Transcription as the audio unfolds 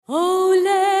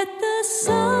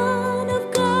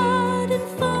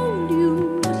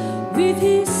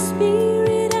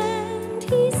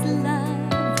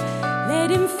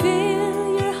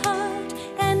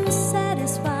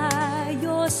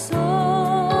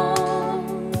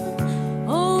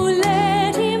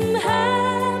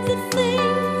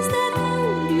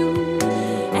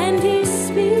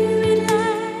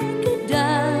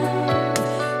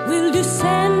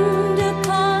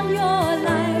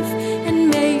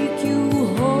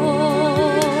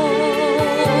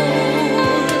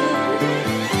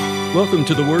Welcome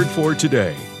to the Word for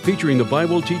Today, featuring the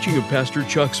Bible teaching of Pastor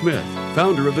Chuck Smith,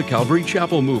 founder of the Calvary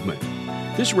Chapel Movement.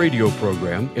 This radio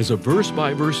program is a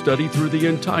verse-by-verse study through the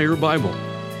entire Bible.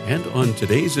 And on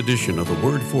today's edition of the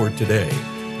Word for Today,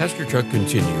 Pastor Chuck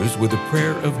continues with the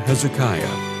Prayer of Hezekiah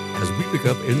as we pick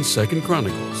up in 2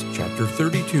 Chronicles, chapter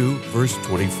 32, verse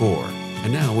 24.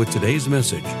 And now with today's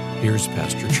message, here's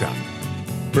Pastor Chuck.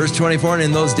 Verse 24, and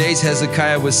in those days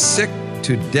Hezekiah was sick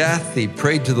to death. He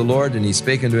prayed to the Lord, and he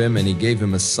spake unto him, and he gave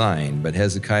him a sign. But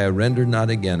Hezekiah rendered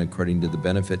not again according to the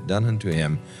benefit done unto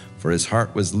him, for his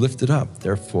heart was lifted up.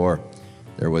 Therefore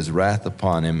there was wrath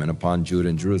upon him and upon Judah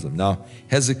and Jerusalem. Now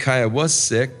Hezekiah was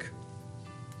sick.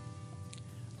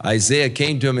 Isaiah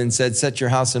came to him and said, set your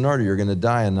house in order, you're going to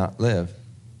die and not live.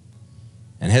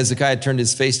 And Hezekiah turned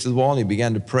his face to the wall, and he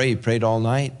began to pray. He prayed all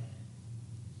night.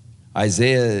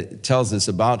 Isaiah tells us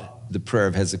about the prayer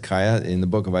of Hezekiah in the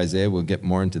book of Isaiah. We'll get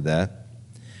more into that.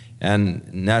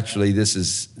 And naturally, this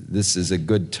is a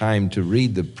good time to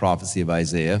read the prophecy of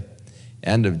Isaiah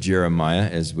and of Jeremiah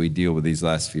as we deal with these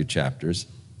last few chapters.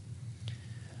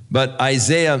 But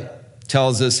Isaiah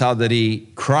tells us how that he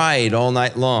cried all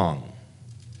night long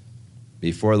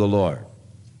before the Lord,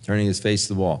 turning his face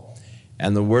to the wall.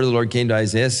 And the word of the Lord came to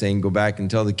Isaiah saying, go back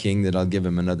and tell the king that I'll give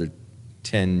him another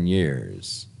 10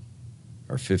 years.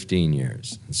 Or 15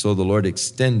 years. And so the Lord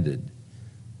extended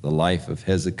the life of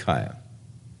Hezekiah.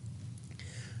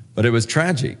 But it was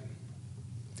tragic.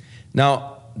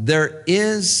 Now, there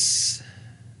is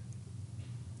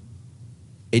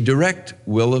a direct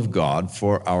will of God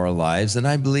for our lives, and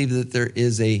I believe that there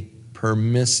is a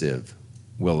permissive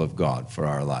will of God for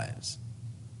our lives.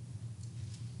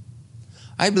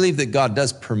 I believe that God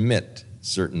does permit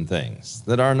certain things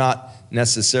that are not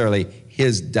necessarily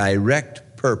His direct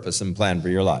purpose and plan for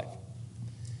your life.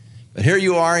 But here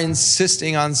you are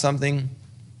insisting on something,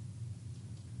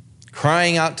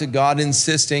 crying out to God,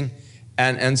 insisting,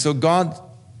 and so God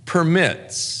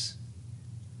permits.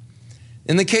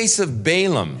 In the case of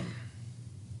Balaam,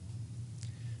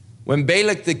 when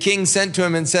Balak the king sent to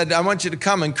him and said, I want you to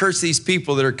come and curse these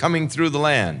people that are coming through the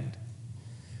land,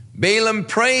 Balaam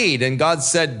prayed, and God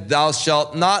said, thou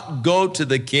shalt not go to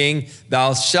the king,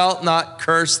 thou shalt not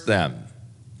curse them.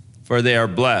 For they are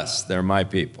blessed, they're my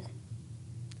people.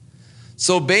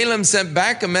 So Balaam sent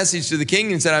back a message to the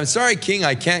king and said, I'm sorry, king,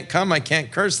 I can't come, I can't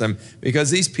curse them,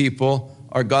 because these people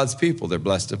are God's people, they're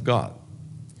blessed of God.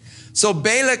 So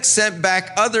Balak sent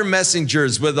back other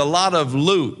messengers with a lot of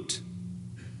loot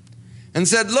and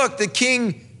said, look, the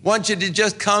king wants you to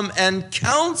just come and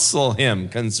counsel him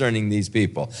concerning these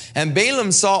people. And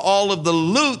Balaam saw all of the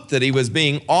loot that he was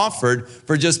being offered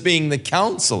for just being the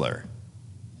counselor.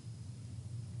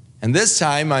 And this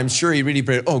time, I'm sure he really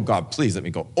prayed, oh, God, please let me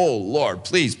go. Oh, Lord,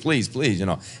 please, please, please,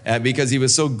 because he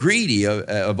was so greedy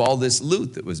of all this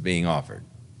loot that was being offered.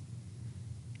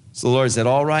 So the Lord said,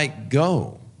 all right,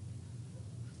 go.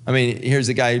 I mean, here's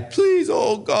a guy, please,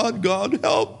 oh, God,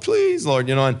 help, please, Lord,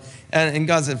 and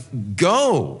God said,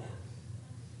 go.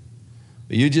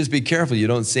 But you just be careful. You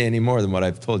don't say any more than what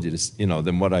I've told you to,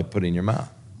 than what I put in your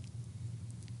mouth.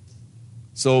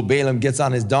 So Balaam gets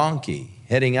on his donkey,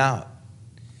 heading out.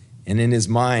 And in his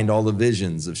mind, all the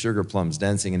visions of sugar plums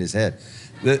dancing in his head.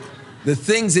 The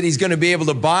things that he's going to be able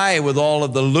to buy with all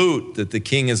of the loot that the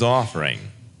king is offering.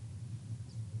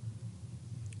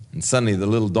 And suddenly the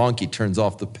little donkey turns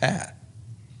off the path.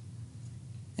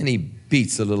 And he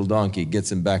beats the little donkey,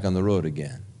 gets him back on the road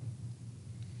again.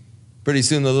 Pretty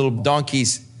soon the little donkey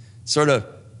sort of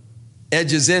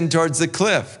edges in towards the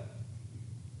cliff.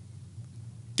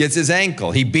 Gets his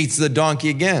ankle. He beats the donkey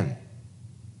again.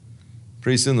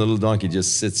 Pretty soon the little donkey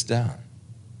just sits down,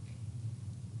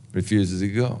 refuses to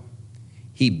go.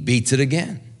 He beats it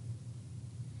again.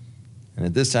 And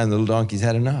at this time, the little donkey's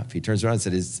had enough. He turns around and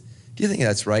says, do you think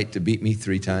that's right to beat me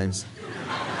 3 times?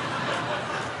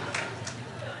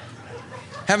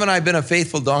 Haven't I been a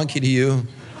faithful donkey to you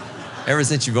ever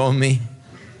since you've owned me?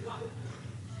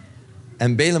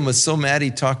 And Balaam was so mad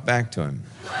he talked back to him.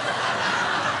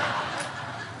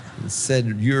 And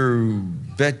said, you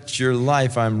bet your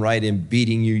life I'm right in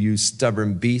beating you, you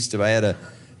stubborn beast. If I had a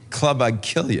club, I'd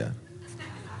kill you.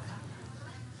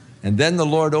 And then the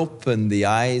Lord opened the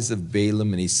eyes of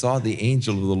Balaam, and he saw the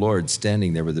angel of the Lord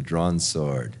standing there with a drawn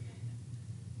sword.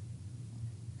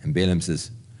 And Balaam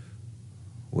says,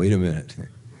 wait a minute.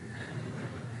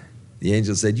 The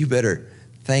angel said, you better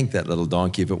thank that little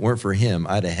donkey. If it weren't for him,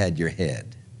 I'd have had your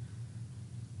head.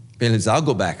 Balaam says, I'll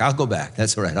go back.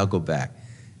 That's all right, I'll go back.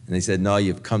 And they said, no,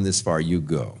 you've come this far, you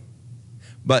go.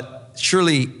 But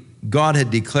surely God had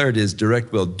declared his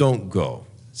direct will, don't go,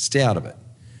 stay out of it.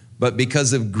 But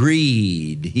because of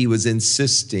greed, he was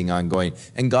insisting on going,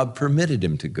 and God permitted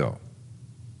him to go.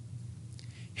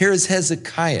 Here is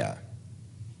Hezekiah.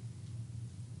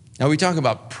 Now we talk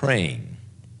about praying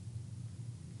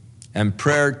and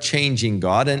prayer changing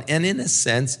God, and in a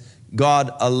sense,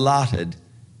 God allotted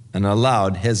and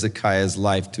allowed Hezekiah's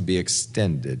life to be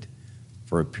extended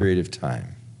for a period of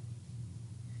time.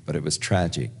 But it was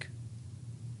tragic.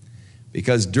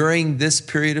 Because during this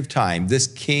period of time, this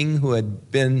king who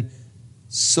had been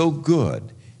so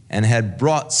good and had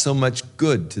brought so much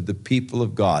good to the people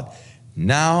of God,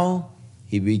 now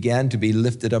he began to be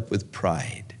lifted up with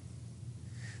pride.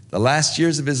 The last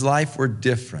years of his life were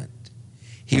different.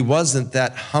 He wasn't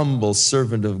that humble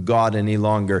servant of God any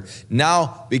longer.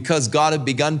 Now, because God had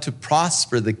begun to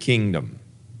prosper the kingdom,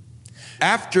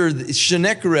 after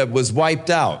Sennacherib was wiped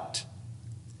out,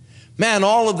 man,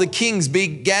 all of the kings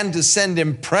began to send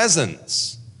him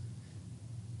presents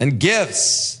and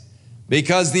gifts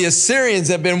because the Assyrians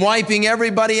have been wiping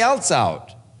everybody else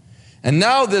out. And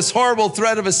now this horrible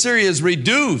threat of Assyria is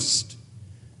reduced,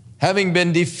 having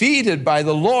been defeated by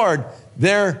the Lord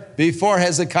there before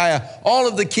Hezekiah. All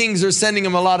of the kings are sending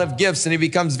him a lot of gifts, and he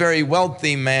becomes a very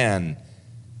wealthy man.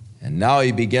 And now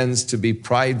he begins to be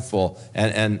prideful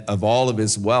and of all of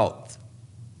his wealth.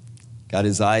 Got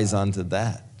his eyes onto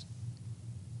that.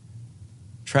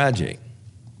 Tragic.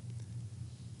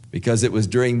 Because it was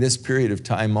during this period of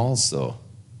time also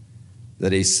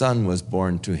that a son was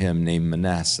born to him named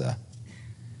Manasseh.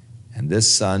 And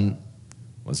this son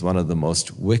was one of the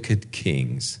most wicked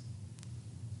kings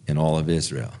in all of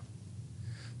Israel.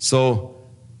 So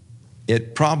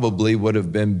it probably would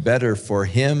have been better for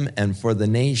him and for the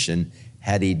nation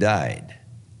had he died.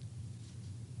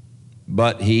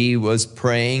 But he was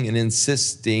praying and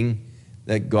insisting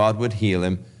that God would heal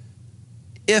him.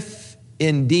 If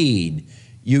indeed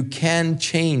you can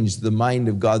change the mind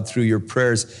of God through your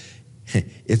prayers,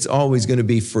 it's always going to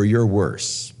be for your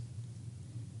worse.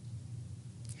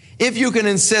 If you can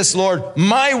insist, Lord,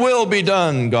 my will be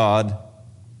done, God,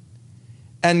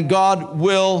 and God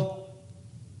will,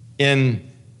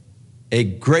 in a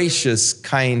gracious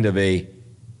kind of a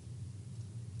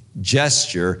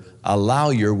gesture,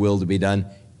 allow your will to be done,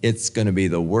 it's going to be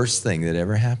the worst thing that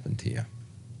ever happened to you.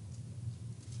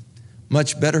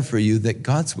 Much better for you that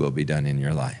God's will be done in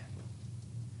your life.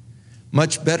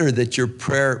 Much better that your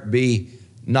prayer be,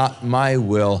 not my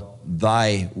will,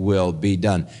 thy will be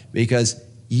done. Because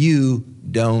you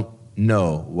don't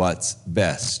know what's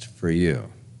best for you.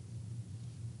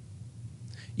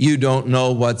 You don't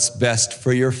know what's best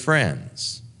for your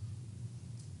friends.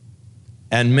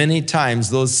 And many times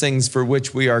those things for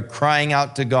which we are crying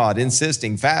out to God,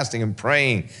 insisting, fasting, and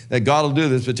praying that God will do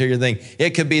this particular thing,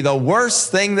 it could be the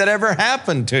worst thing that ever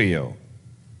happened to you.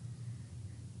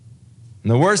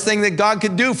 And the worst thing that God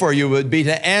could do for you would be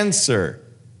to answer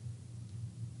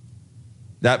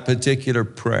that particular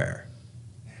prayer.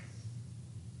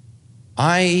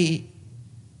 I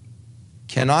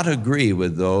cannot agree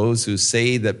with those who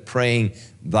say that praying,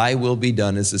 thy will be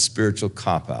done, is a spiritual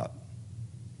cop-out.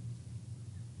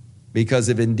 Because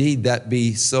if indeed that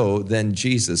be so, then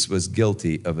Jesus was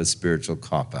guilty of a spiritual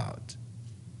cop-out.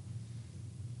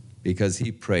 Because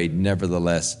he prayed,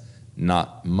 nevertheless,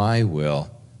 not my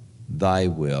will, thy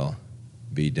will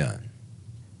be done.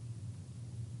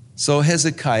 So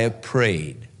Hezekiah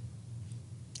prayed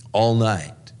all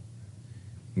night.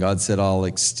 God said, I'll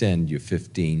extend you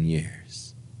 15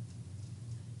 years.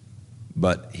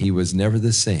 But he was never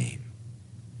the same.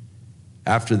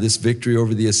 After this victory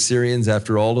over the Assyrians,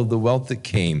 after all of the wealth that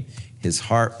came, his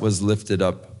heart was lifted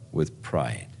up with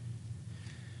pride.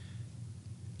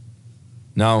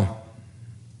 Now,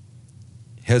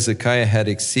 Hezekiah had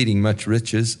exceeding much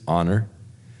riches, honor.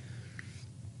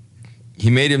 He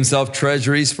made himself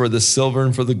treasuries for the silver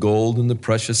and for the gold and the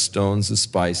precious stones, the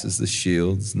spices, the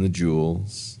shields and the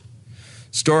jewels,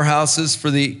 storehouses for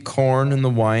the corn and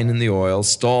the wine and the oil,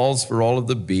 stalls for all of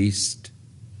the beasts.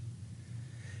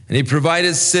 And he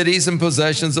provided cities and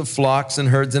possessions of flocks and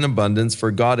herds in abundance,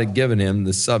 for God had given him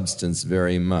the substance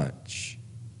very much.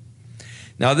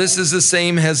 Now this is the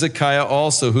same Hezekiah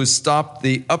also who stopped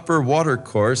the upper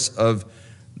watercourse of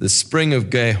the spring of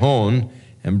Gihon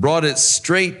and brought it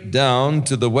straight down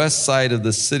to the west side of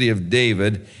the city of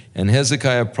David, and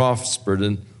Hezekiah prospered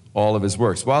in all of his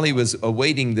works. While he was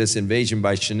awaiting this invasion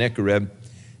by Sennacherib,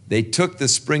 they took the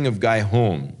spring of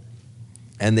Gihon,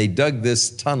 and they dug this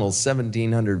tunnel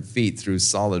 1,700 feet through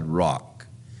solid rock.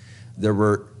 There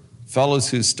were fellows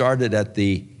who started at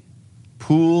the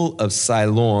pool of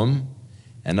Siloam,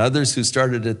 and others who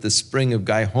started at the spring of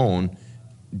Gihon,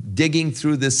 digging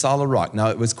through this solid rock. Now,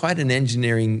 it was quite an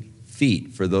engineering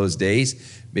feet for those days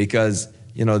because,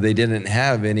 they didn't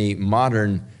have any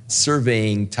modern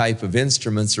surveying type of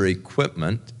instruments or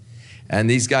equipment. And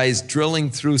these guys drilling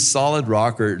through solid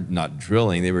rock, or not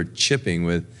drilling, they were chipping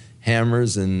with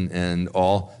hammers and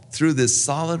all through this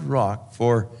solid rock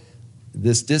for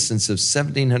this distance of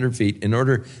 1,700 feet in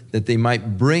order that they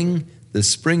might bring the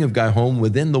spring of God home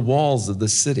within the walls of the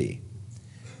city,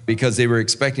 because they were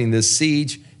expecting this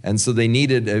siege, and so they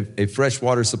needed a fresh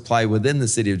water supply within the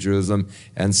city of Jerusalem.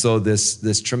 And so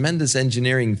this tremendous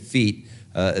engineering feat,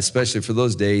 especially for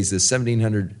those days, this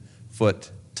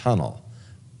 1,700-foot tunnel.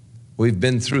 We've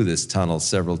been through this tunnel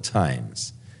several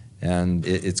times, and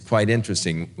it's quite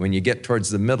interesting. When you get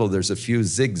towards the middle, there's a few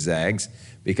zigzags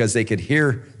because they could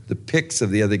hear the picks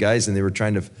of the other guys, and they were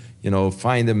trying to,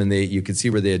 find them, and you could see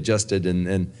where they adjusted,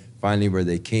 and finally where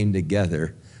they came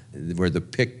together, where the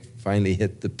pick finally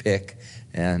hit the pick.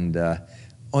 And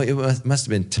it must have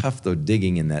been tough, though,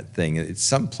 digging in that thing.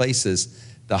 Some places,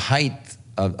 the height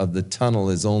of the tunnel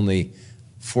is only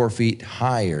 4 feet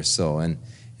high or so, and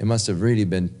it must have really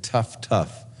been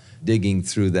tough digging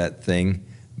through that thing.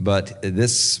 But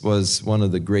this was one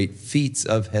of the great feats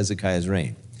of Hezekiah's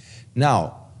reign.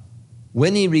 Now,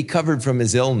 when he recovered from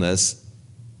his illness,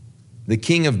 the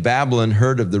king of Babylon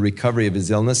heard of the recovery of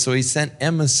his illness, so he sent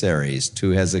emissaries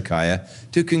to Hezekiah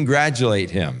to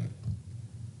congratulate him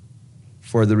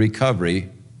for the recovery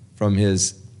from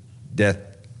his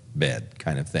deathbed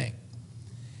kind of thing.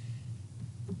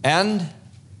 And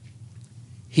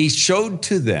he showed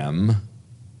to them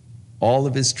all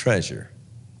of his treasure.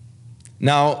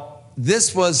 Now,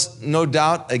 this was no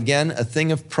doubt, again, a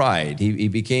thing of pride. He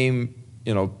became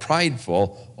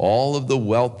prideful, all of the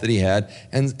wealth that he had.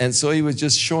 And so he was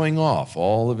just showing off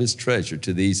all of his treasure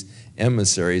to these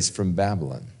emissaries from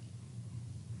Babylon.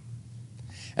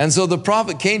 And so the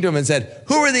prophet came to him and said,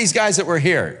 "Who are these guys that were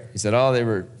here?" He said, "Oh, they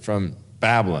were from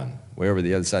Babylon, way over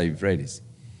the other side of the Euphrates."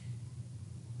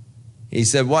 He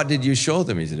said, "What did you show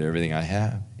them?" He said, "Everything I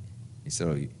have." He said,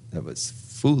 "Oh, that was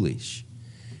foolish,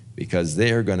 because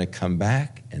they are going to come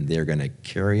back and they're going to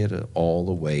carry it all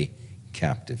the way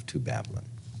captive to Babylon."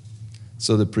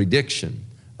 So the prediction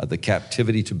of the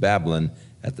captivity to Babylon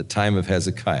at the time of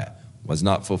Hezekiah was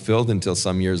not fulfilled until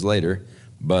some years later,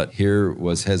 but here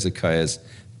was Hezekiah's.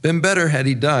 Been better had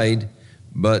he died,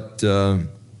 but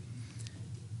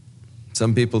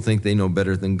some people think they know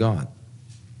better than God.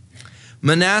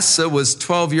 Manasseh was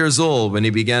 12 years old when he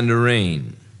began to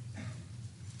reign.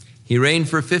 He reigned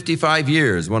for 55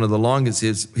 years, one of the longest.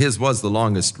 His was the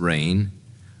longest reign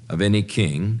of any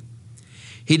king.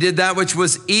 He did that which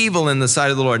was evil in the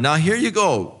sight of the Lord. Now here you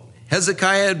go.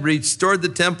 Hezekiah had restored the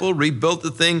temple, rebuilt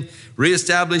the thing,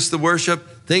 reestablished the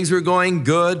worship. Things were going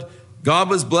good. God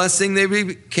was blessing. They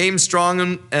became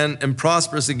strong and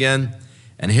prosperous again.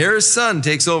 And here his son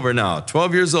takes over now,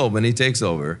 12 years old when he takes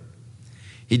over.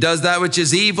 He does that which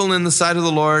is evil in the sight of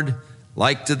the Lord,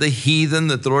 like to the heathen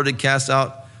that the Lord had cast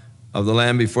out of the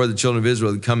land before the children of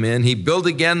Israel had come in. He built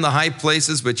again the high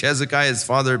places which Hezekiah his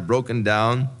father had broken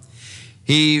down.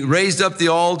 He raised up the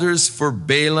altars for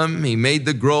Balaam. He made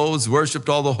the groves, worshipped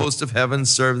all the host of heaven,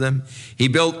 served them. He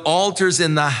built altars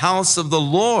in the house of the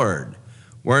Lord,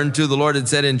 whereunto the Lord had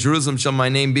said, "In Jerusalem shall my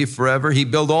name be forever." He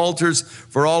built altars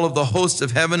for all of the host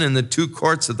of heaven in the two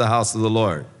courts of the house of the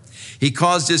Lord. He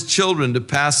caused his children to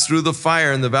pass through the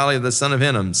fire in the valley of the son of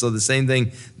Hinnom. So the same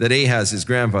thing that Ahaz, his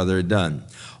grandfather, had done.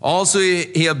 Also,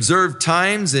 he observed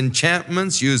times,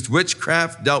 enchantments, used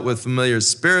witchcraft, dealt with familiar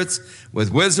spirits,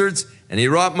 with wizards, and he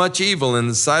wrought much evil in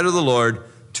the sight of the Lord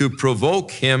to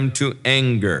provoke him to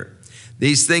anger.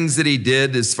 These things that he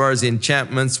did, as far as the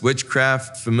enchantments,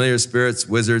 witchcraft, familiar spirits,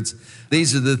 wizards,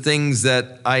 these are the things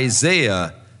that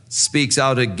Isaiah speaks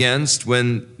out against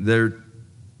when their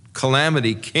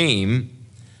calamity came.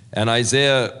 And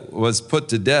Isaiah was put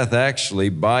to death, actually,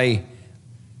 by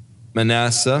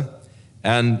Manasseh.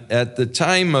 And at the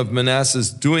time of Manasseh's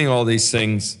doing all these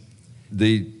things,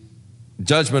 the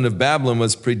judgment of Babylon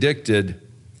was predicted.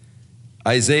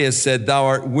 Isaiah said, "Thou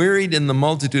art wearied in the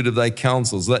multitude of thy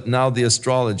counsels. Let now the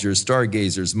astrologers,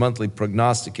 stargazers, monthly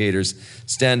prognosticators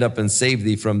stand up and save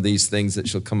thee from these things that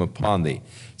shall come upon thee."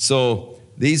 So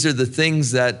these are the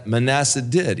things that Manasseh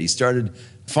did. He started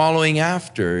following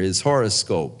after his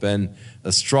horoscope and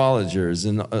astrologers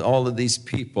and all of these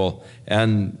people.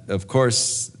 And of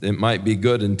course, it might be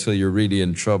good until you're really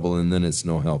in trouble, and then it's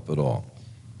no help at all.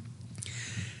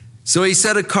 So he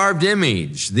set a carved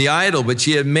image, the idol which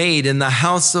he had made in the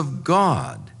house of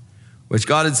God, which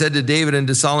God had said to David and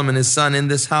to Solomon his son, "In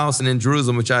this house and in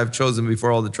Jerusalem, which I have chosen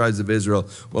before all the tribes of Israel,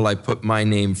 will I put my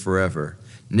name forever.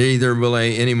 Neither will I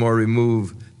any more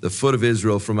remove the foot of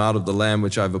Israel from out of the land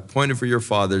which I have appointed for your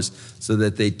fathers, so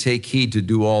that they take heed to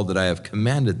do all that I have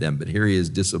commanded them. But here he is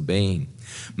disobeying.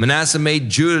 Manasseh made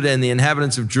Judah and the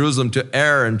inhabitants of Jerusalem to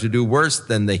err and to do worse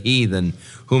than the heathen,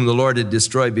 whom the Lord had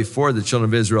destroyed before the children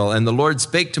of Israel. And the Lord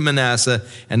spake to Manasseh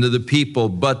and to the people,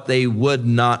 but they would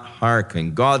not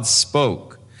hearken. God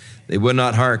spoke. They would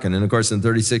not hearken. And of course, in the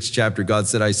 36th chapter, God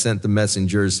said, I sent the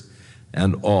messengers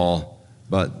and all,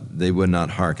 but they would not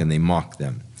hearken. They mocked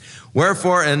them.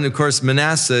 Wherefore, and of course,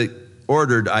 Manasseh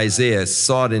ordered Isaiah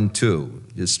sawed in two.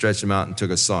 Just stretched him out and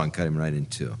took a saw and cut him right in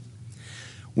two.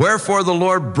 Wherefore the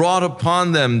Lord brought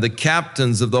upon them the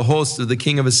captains of the host of the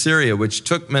king of Assyria, which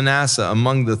took Manasseh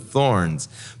among the thorns,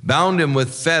 bound him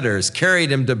with fetters,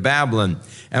 carried him to Babylon.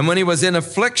 And when he was in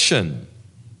affliction,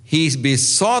 he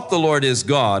besought the Lord his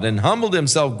God, and humbled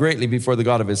himself greatly before the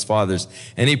God of his fathers.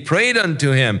 And he prayed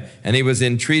unto him, and he was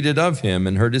entreated of him,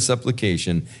 and heard his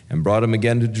supplication, and brought him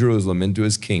again to Jerusalem into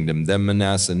his kingdom. Then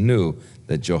Manasseh knew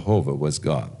that Jehovah was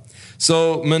God.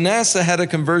 So Manasseh had a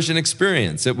conversion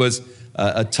experience. It was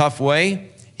a tough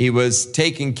way. He was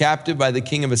taken captive by the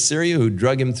king of Assyria, who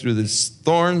drug him through the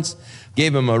thorns,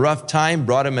 gave him a rough time,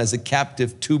 brought him as a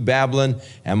captive to Babylon.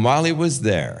 And while he was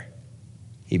there,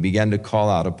 he began to call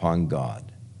out upon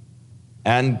God.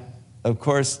 And of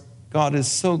course, God is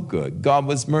so good. God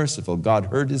was merciful. God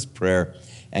heard his prayer,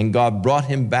 and God brought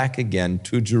him back again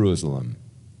to Jerusalem.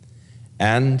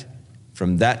 And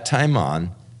from that time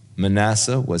on,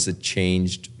 Manasseh was a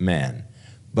changed man.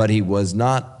 But he was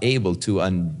not able to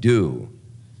undo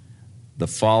the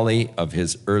folly of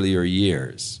his earlier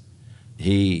years.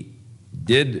 He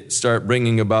did start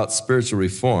bringing about spiritual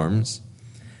reforms.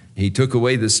 He took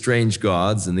away the strange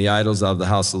gods and the idols out of the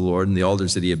house of the Lord and the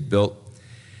altars that he had built.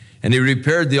 And he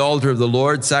repaired the altar of the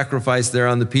Lord, sacrificed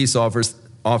thereon the peace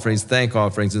offerings, thank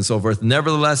offerings, and so forth.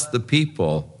 Nevertheless, the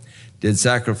people did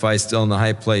sacrifice still in the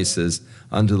high places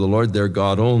unto the Lord their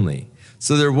God only.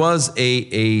 So there was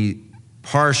a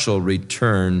partial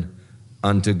return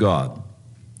unto God.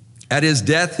 At his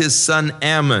death, his son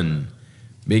Ammon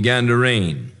began to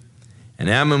reign. And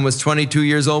Ammon was 22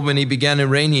 years old when he began to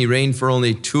reign. He reigned for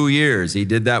only 2 years. He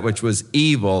did that which was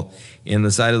evil in the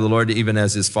sight of the Lord, even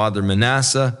as his father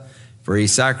Manasseh. For he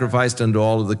sacrificed unto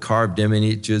all of the carved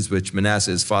images which Manasseh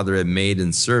his father had made,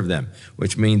 and served them,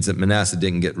 which means that Manasseh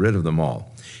didn't get rid of them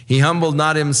all. He humbled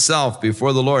not himself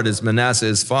before the Lord as Manasseh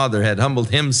his father had humbled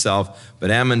himself,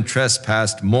 but Ammon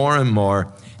trespassed more and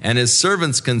more, and his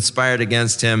servants conspired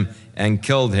against him and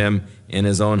killed him in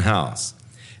his own house.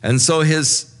 And so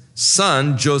his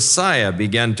son Josiah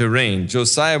began to reign.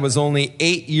 Josiah was only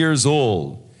 8 years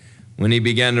old when he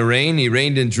began to reign. He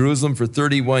reigned in Jerusalem for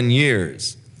 31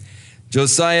 years.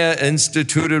 Josiah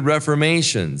instituted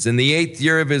reformations. In the 8th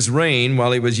year of his reign,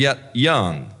 while he was yet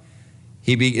young,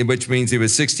 which means he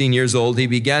was 16 years old, he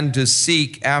began to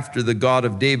seek after the God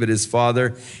of David his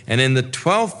father. And in the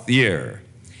 12th year,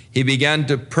 he began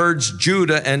to purge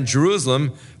Judah and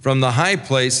Jerusalem from the high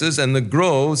places and the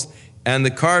groves and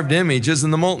the carved images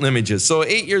and the molten images. So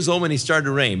 8 years old when he started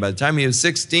to reign. By the time he was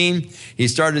 16, he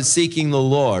started seeking the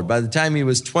Lord. By the time he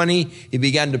was 20, he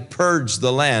began to purge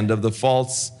the land of the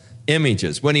false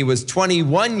images. When he was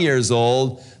 21 years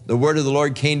old, the word of the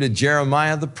Lord came to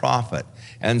Jeremiah the prophet.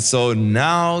 And so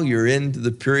now you're into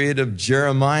the period of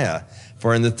Jeremiah.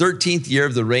 For in the 13th year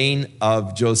of the reign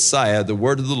of Josiah, the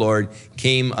word of the Lord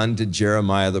came unto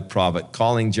Jeremiah the prophet,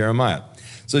 calling Jeremiah.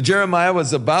 So Jeremiah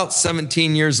was about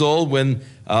 17 years old when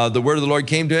the word of the Lord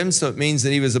came to him. So it means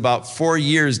that he was about 4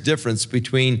 years difference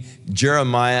between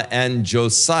Jeremiah and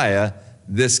Josiah,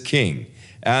 this king.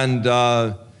 And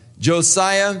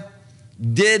Josiah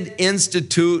did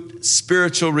institute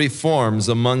spiritual reforms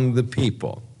among the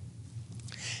people.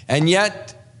 And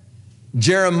yet,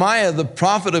 Jeremiah, the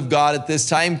prophet of God at this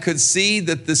time, could see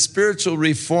that the spiritual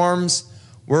reforms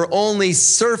were only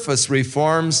surface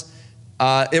reforms.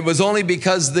 It was only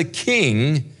because the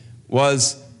king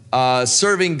was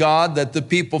serving God that the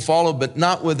people followed, but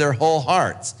not with their whole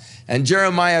hearts. And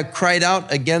Jeremiah cried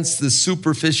out against the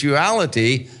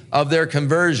superficiality of their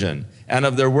conversion and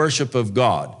of their worship of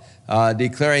God,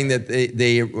 declaring that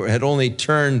they had only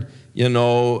turned, in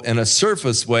a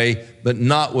surface way, but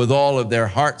not with all of their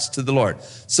hearts to the Lord.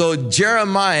 So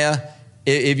Jeremiah,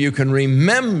 if you can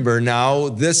remember now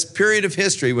this period of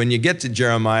history, when you get to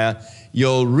Jeremiah,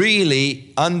 you'll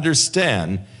really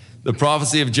understand the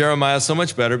prophecy of Jeremiah so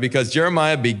much better, because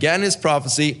Jeremiah began his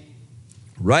prophecy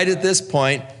right at this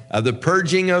point of the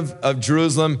purging of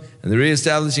Jerusalem and the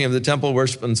reestablishing of the temple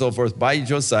worship and so forth by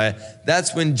Josiah.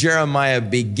 That's when Jeremiah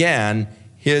began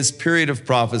his period of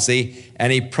prophecy,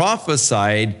 and he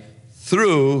prophesied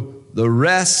through the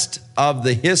rest of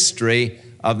the history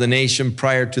of the nation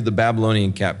prior to the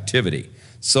Babylonian captivity.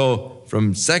 So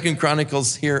from 2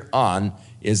 Chronicles here on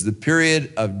is the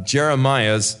period of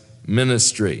Jeremiah's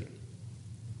ministry.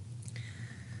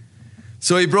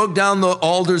 So he broke down the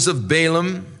altars of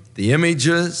Balaam, the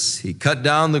images. He cut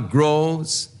down the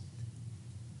groves.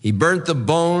 He burnt the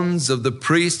bones of the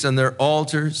priests and their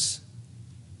altars.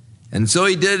 And so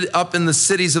he did up in the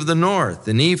cities of the north,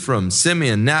 in Ephraim,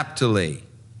 Simeon, Naphtali.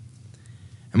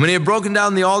 And when he had broken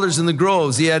down the altars and the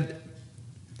groves, he had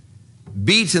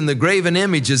beaten the graven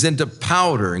images into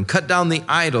powder and cut down the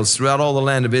idols throughout all the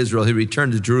land of Israel. He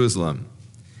returned to Jerusalem.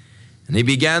 And he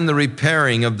began the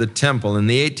repairing of the temple in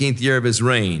the 18th year of his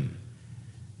reign.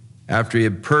 After he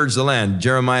had purged the land,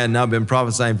 Jeremiah had now been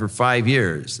prophesying for 5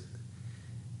 years.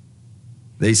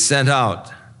 They sent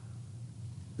out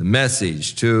the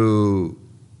message to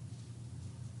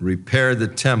repair the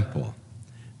temple.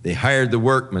 They hired the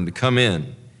workmen to come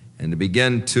in and to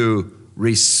begin to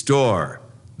restore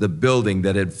the building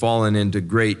that had fallen into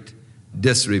great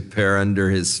disrepair under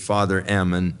his father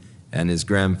Ammon and his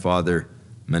grandfather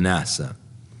Manasseh.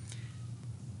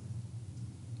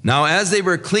 Now, as they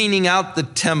were cleaning out the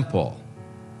temple,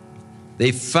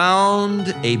 they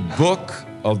found a book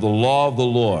of the law of the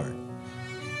Lord,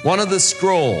 one of the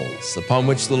scrolls upon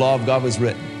which the law of God was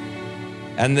written.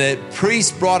 And the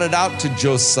priest brought it out to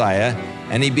Josiah,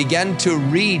 and he began to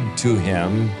read to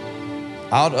him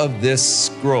out of this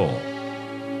scroll.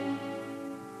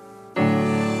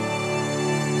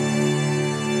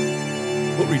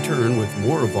 We'll return with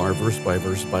more of our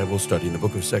verse-by-verse Bible study in the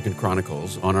book of 2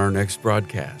 Chronicles on our next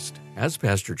broadcast, as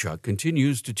Pastor Chuck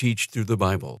continues to teach through the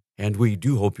Bible, and we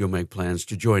do hope you'll make plans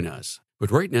to join us. But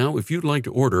right now, if you'd like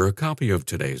to order a copy of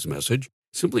today's message,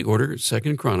 simply order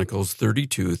 2 Chronicles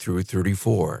 32 through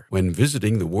 34 when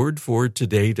visiting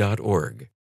thewordfortoday.org.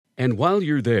 And while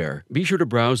you're there, be sure to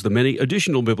browse the many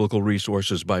additional biblical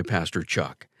resources by Pastor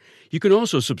Chuck. You can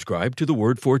also subscribe to the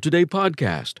Word for Today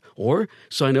podcast or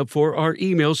sign up for our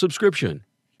email subscription.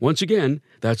 Once again,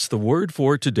 that's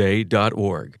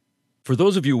thewordfortoday.org. For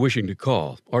those of you wishing to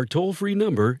call, our toll-free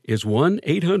number is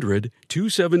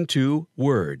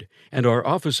 1-800-272-WORD, and our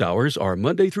office hours are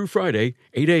Monday through Friday,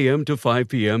 8 a.m. to 5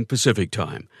 p.m. Pacific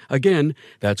Time. Again,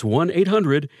 that's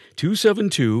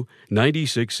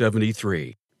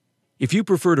 1-800-272-9673. If you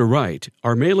prefer to write,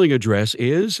 our mailing address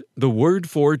is The Word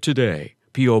for Today,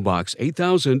 P.O. Box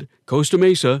 8000, Costa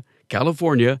Mesa,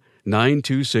 California,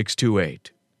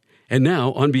 92628. And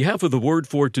now, on behalf of the Word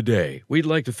for Today, we'd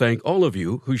like to thank all of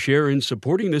you who share in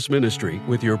supporting this ministry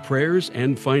with your prayers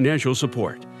and financial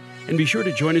support. And be sure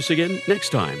to join us again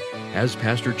next time as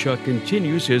Pastor Chuck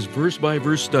continues his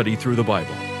verse-by-verse study through the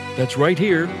Bible. That's right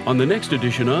here on the next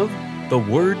edition of The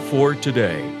Word for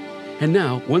Today. And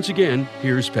now, once again,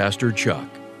 here's Pastor Chuck.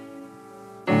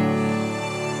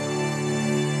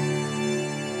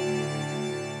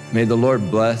 May the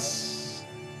Lord bless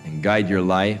and guide your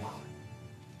life,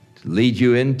 to lead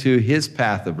you into his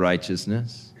path of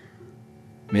righteousness.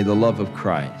 May the love of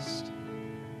Christ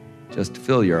just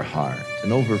fill your heart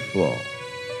and overflow.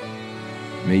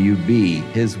 May you be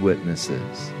his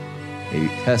witnesses, a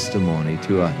testimony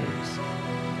to others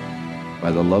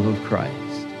by the love of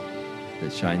Christ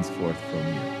that shines forth from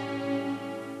you.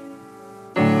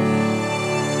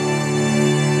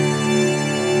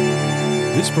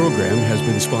 This program has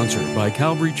been sponsored by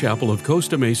Calvary Chapel of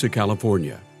Costa Mesa,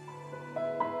 California.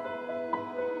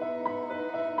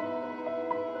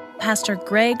 Pastor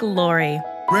Greg Laurie.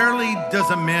 Rarely does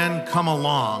a man come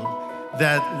along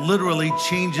that literally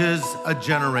changes a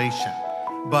generation.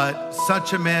 But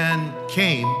such a man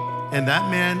came, and that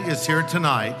man is here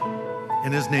tonight,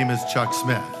 and his name is Chuck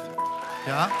Smith.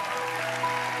 Yeah?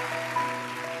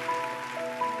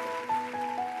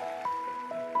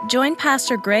 Join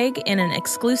Pastor Greg in an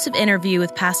exclusive interview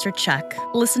with Pastor Chuck.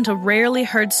 Listen to rarely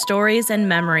heard stories and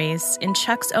memories in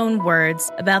Chuck's own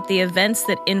words about the events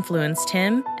that influenced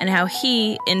him and how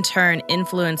he, in turn,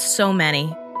 influenced so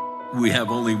many. We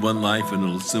have only one life and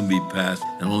it'll soon be past,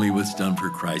 and only what's done for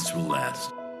Christ will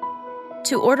last.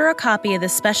 To order a copy of the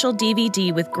special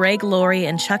DVD with Greg Laurie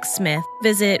and Chuck Smith,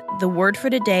 visit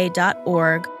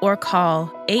thewordfortoday.org or call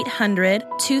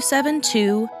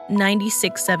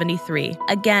 800-272-9673.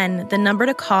 Again, the number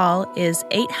to call is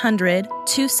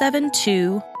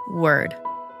 800-272-WORD.